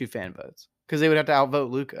could get 2 fan votes because they would have to outvote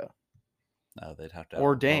Luka. No, they'd have to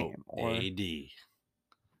or Dame or AD.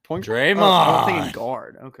 Point Draymond. I'm thinking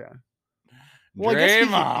guard. Okay. Well,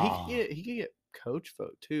 Draymond. I guess he could get coach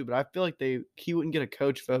vote too, but I feel like he wouldn't get a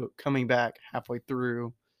coach vote coming back halfway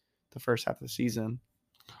through the first half of the season.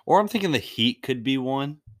 Or I'm thinking the Heat could be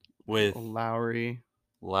one with Lowry,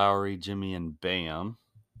 Jimmy, and Bam.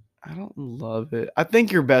 I don't love it. I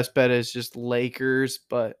think your best bet is just Lakers,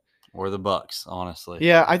 but or the Bucks, honestly.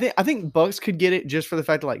 Yeah, I think Bucks could get it just for the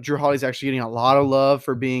fact that like Drew Holiday's actually getting a lot of love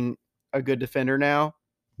for being a good defender now.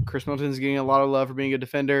 Chris Middleton's getting a lot of love for being a good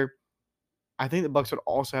defender. I think the Bucks would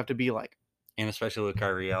also have to be like, and especially with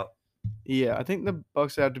Kyrie out. Yeah, I think the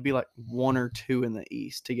Bucks would have to be like 1 or 2 in the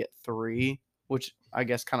East to get 3, which I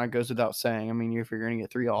guess kind of goes without saying. I mean, if you're going to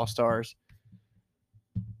get 3 All-Stars,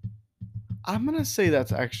 I'm gonna say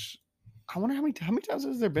that's actually. I wonder how many times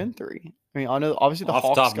has there been 3? I mean, I know obviously the Off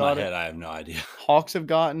Hawks the top of got my it. head, I have no idea. Hawks have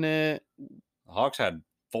gotten it. The Hawks had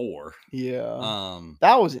 4. Yeah.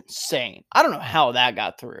 That was insane. I don't know how that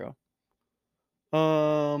got through.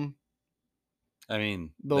 I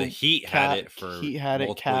mean, the Heat had it for Heat had it.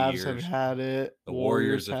 Cavs years. Have had it. The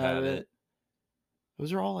Warriors have had it.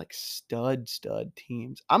 Those are all like stud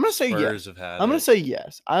teams. I'm gonna say Spurs yes. Have had I'm gonna say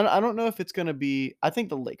yes. I don't know if it's gonna be. I think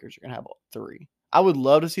the Lakers are gonna have 3. I would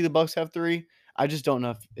love to see the Bucks have 3. I just don't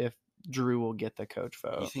know if Drew will get the coach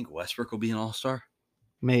vote. You think Westbrook will be an All-Star?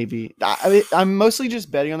 Maybe. I'm mostly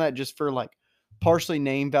just betting on that just for like partially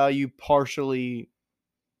name value, partially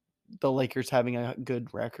the Lakers having a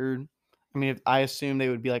good record. I mean, I assume they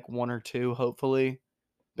would be like 1 or 2, hopefully,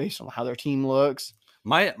 based on how their team looks.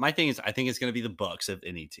 My thing is, I think it's going to be the Bucks of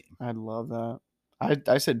any team. I'd love that.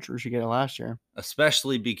 I said Drew should get it last year,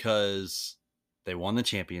 especially because they won the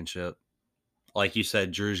championship. Like you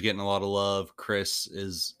said, Drew's getting a lot of love. Chris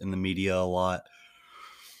is in the media a lot.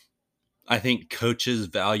 I think coaches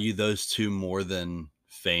value those 2 more than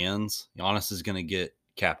fans. Giannis is going to get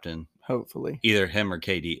captain. Hopefully. Either him or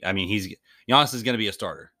KD. I mean, Giannis is going to be a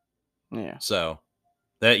starter. Yeah. So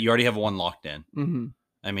that you already have 1 locked in. Mm-hmm.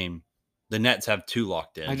 I mean, the Nets have 2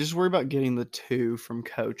 locked in. I just worry about getting the 2 from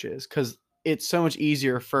coaches because it's so much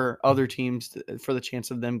easier for other teams for the chance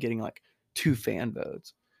of them getting like 2 fan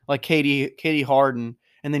votes. Like KD Harden,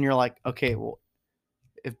 and then you're like, okay, well,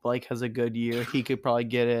 if Blake has a good year, he could probably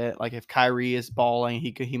get it. Like if Kyrie is balling,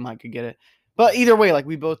 he might could get it. But either way, like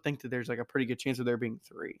we both think that there's like a pretty good chance of there being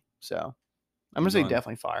 3. So I'm gonna say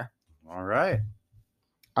definitely fire. All right.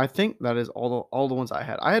 I think that is all the ones I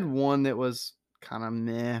had. I had one that was kind of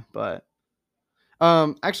meh, but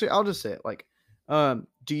actually I'll just say it. Like,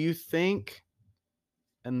 do you think?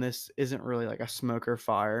 And this isn't really like a smoke or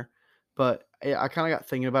fire, but I kind of got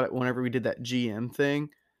thinking about it whenever we did that GM thing.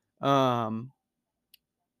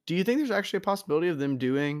 Do you think there's actually a possibility of them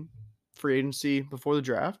doing free agency before the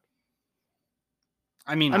draft?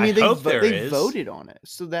 I mean, they voted on it,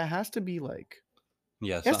 so that has to be like,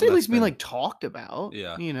 yeah, it has to at least be like talked about.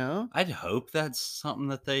 Yeah, you know, I'd hope that's something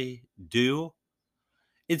that they do.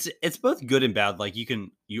 It's both good and bad. Like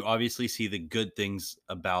you obviously see the good things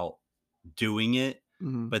about doing it.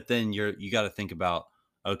 Mm-hmm. But then you got to think about,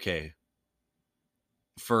 okay,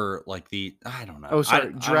 for like I don't know. Oh,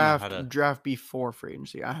 sorry. Draft before free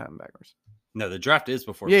agency. I had them backwards. No, the draft is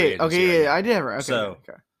before free agency. Okay, yeah, I did have it right. Okay, so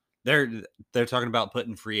okay. They're talking about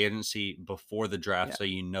putting free agency before the draft, so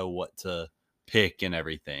you know what to pick and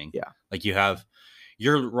everything. Yeah. Like you have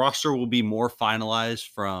your roster will be more finalized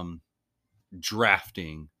from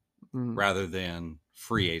drafting rather than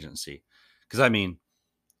free agency. Because I mean,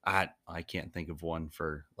 I can't think of one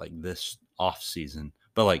for like this off season,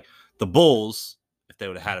 but like the Bulls, if they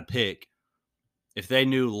would have had a pick, if they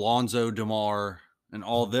knew Lonzo, DeMar, and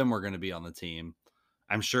all of them were going to be on the team,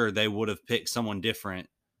 I'm sure they would have picked someone different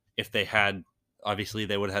if they had. Obviously,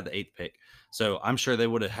 they would have had the 8th pick, so I'm sure they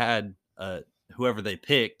would have had whoever they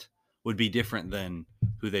picked would be different than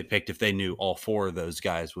who they picked if they knew all 4 of those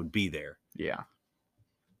guys would be there. Yeah,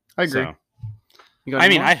 I agree. So, I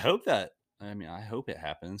mean, I hope that. I mean, I hope it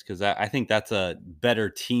happens because I think that's a better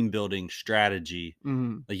team building strategy.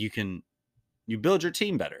 Mm-hmm. Like you build your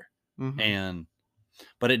team better,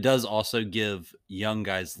 but it does also give young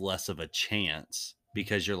guys less of a chance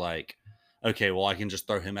because you're like, okay, well, I can just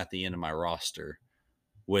throw him at the end of my roster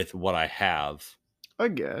with what I have. I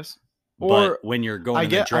guess. But when you're going in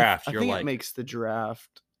the draft, I you're think like, it makes the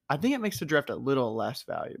draft. I think it makes the draft a little less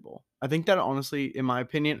valuable. I think that honestly, in my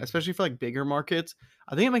opinion, especially for like bigger markets,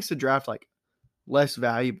 I think it makes the draft like less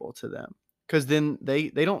valuable to them because then they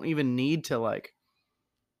don't even need to like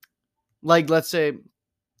let's say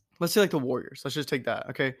like the Warriors. Let's just take that.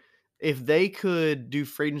 Okay, if they could do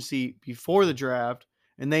free agency before the draft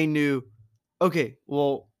and they knew, okay,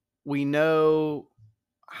 well, we know.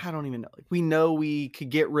 I don't even know. Like, we know we could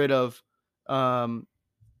get rid of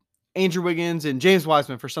Andrew Wiggins and James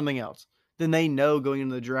Wiseman for something else. Then they know going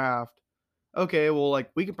into the draft, okay, well, like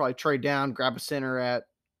we could probably trade down, grab a center at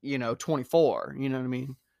 24. You know what I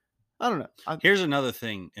mean? I don't know. Here's another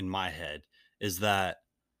thing in my head is that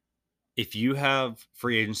if you have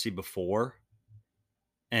free agency before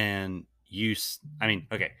and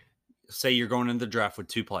okay, say you're going into the draft with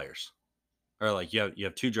 2 players or like you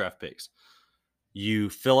have 2 draft picks. You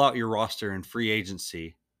fill out your roster in free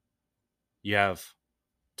agency. You have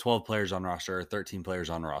 12 players on roster or 13 players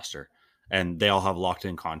on roster, and they all have locked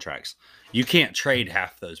in contracts. You can't trade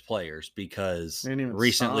half those players because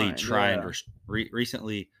recently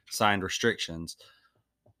signed restrictions,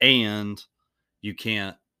 and you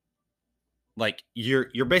can't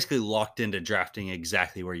you're basically locked into drafting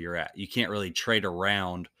exactly where you're at. You can't really trade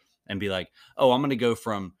around and be like, oh, I'm going to go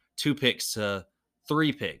from 2 picks to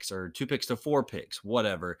 3 picks or 2 picks to 4 picks,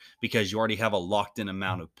 whatever, because you already have a locked in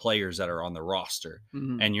amount of players that are on the roster.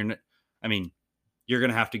 Mm-hmm. And you're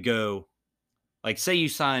going to have to go, like, say you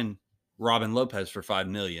sign Robin Lopez for $5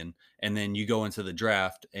 million and then you go into the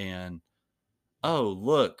draft and, oh,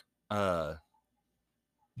 look,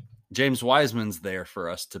 James Wiseman's there for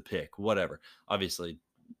us to pick, whatever. Obviously,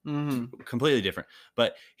 completely different.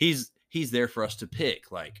 But he's there for us to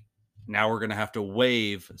pick. Like, now we're going to have to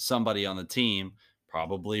waive somebody on the team,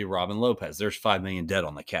 probably Robin Lopez. There's $5 million dead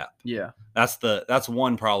on the cap. Yeah. That's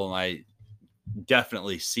one problem I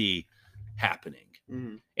definitely see happening.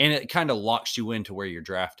 Mm-hmm. And it kind of locks you into where you're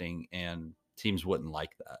drafting, and teams wouldn't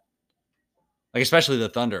like that. Like, especially the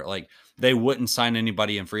Thunder. Like, they wouldn't sign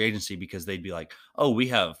anybody in free agency because they'd be like, oh, we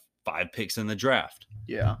have 5 picks in the draft.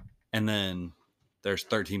 Yeah. And then there's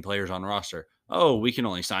 13 players on roster. Oh, we can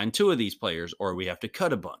only sign 2 of these players, or we have to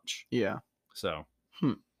cut a bunch. Yeah. So.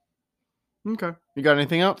 Okay. You got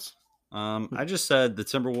anything else? I just said the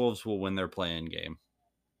Timberwolves will win their play-in game.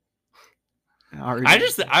 I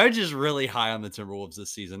was just really high on the Timberwolves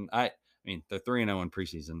this season. I mean, they're 3-0 in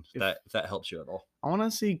preseason. If that helps you at all. I want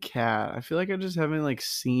to see Cat. I feel like I just haven't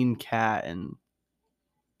seen Cat, and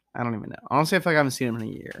I don't even know. Honestly, I feel like I haven't seen him in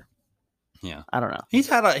a year. Yeah, I don't know. He's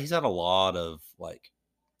had a lot of like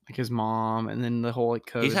his mom, and then the whole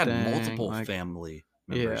COVID he's had thing, multiple family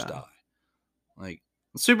members die. Like,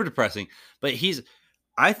 super depressing. But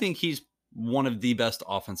I think he's one of the best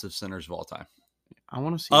offensive centers of all time. I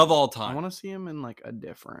want to see all time. I want to see him in a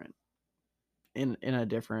different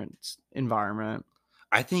environment.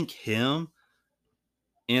 I think him,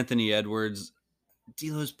 Anthony Edwards,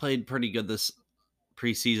 D'Lo's played pretty good this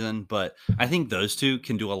preseason, but I think those 2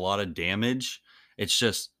 can do a lot of damage. It's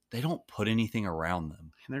just they don't put anything around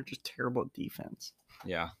them, and they're just terrible at defense.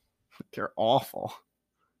 Yeah, they're awful.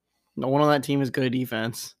 No one on that team is good at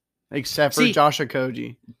defense. Except for Josh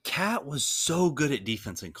Okogie. Cat was so good at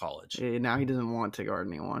defense in college. Now he doesn't want to guard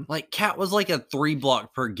anyone. Like, Cat was like a 3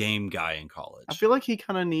 block per game guy in college. I feel like he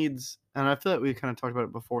kind of needs, and I feel like we kind of talked about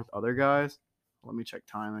it before with other guys. Let me check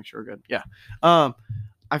time, make sure we're good. Yeah.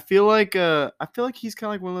 I feel like he's kind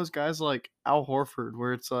of like one of those guys like Al Horford,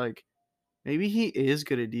 where it's like maybe he is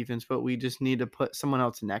good at defense, but we just need to put someone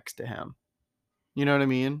else next to him. You know what I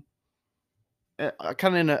mean?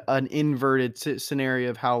 Kind of in an inverted scenario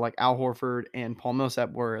of how like Al Horford and Paul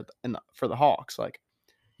Millsap were for the Hawks. Like,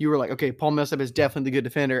 you were like, okay, Paul Millsap is definitely the good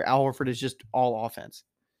defender. Al Horford is just all offense.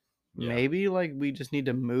 Yeah. maybe like we just need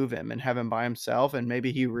to move him and have him by himself, and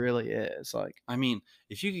maybe he really is like. I mean,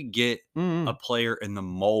 if you could get Mm. a player in the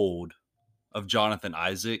mold of Jonathan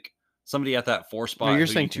Isaac, somebody at that 4 No, spot. you're who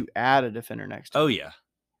saying you can, to add a defender next to oh him. yeah,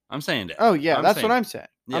 I'm saying that. Oh yeah, that's what saying- I'm saying.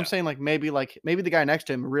 Yeah. I'm saying like maybe the guy next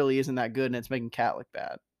to him really isn't that good, and it's making Cat look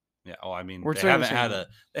bad. Yeah. Oh, I mean, We're they saying the haven't same had thing.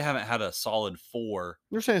 they haven't had a solid 4.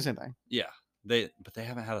 You're saying the same thing. Yeah, but they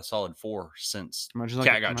haven't had a solid 4 since Imagine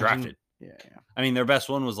Cat got drafted. Yeah, yeah. I mean, their best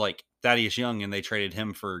one was like Thaddeus Young, and they traded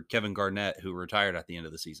him for Kevin Garnett, who retired at the end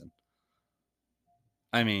of the season.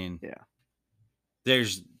 I mean, Yeah.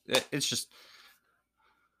 It's just,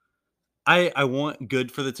 I want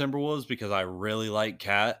good for the Timberwolves because I really like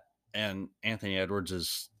Cat, and Anthony Edwards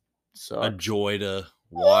is a joy to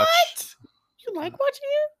watch. What? You like watching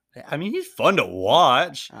it? I mean, he's fun to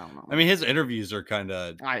watch. I don't know. I mean, his interviews are kind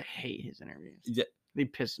of. I hate his interviews. Yeah. They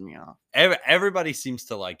piss me off. Everybody seems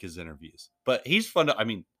to like his interviews, but he's fun to. I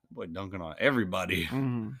mean, boy, dunking on everybody.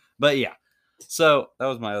 Mhm. But yeah, so that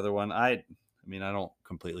was my other one. I mean, I don't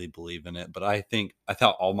completely believe in it, but I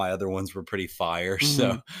thought all my other ones were pretty fire.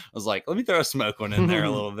 So I was like, let me throw a smoke one in there a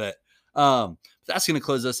little bit. That's going to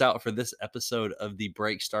close us out for this episode of the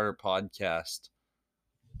Break Starter Podcast.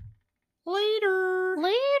 Later.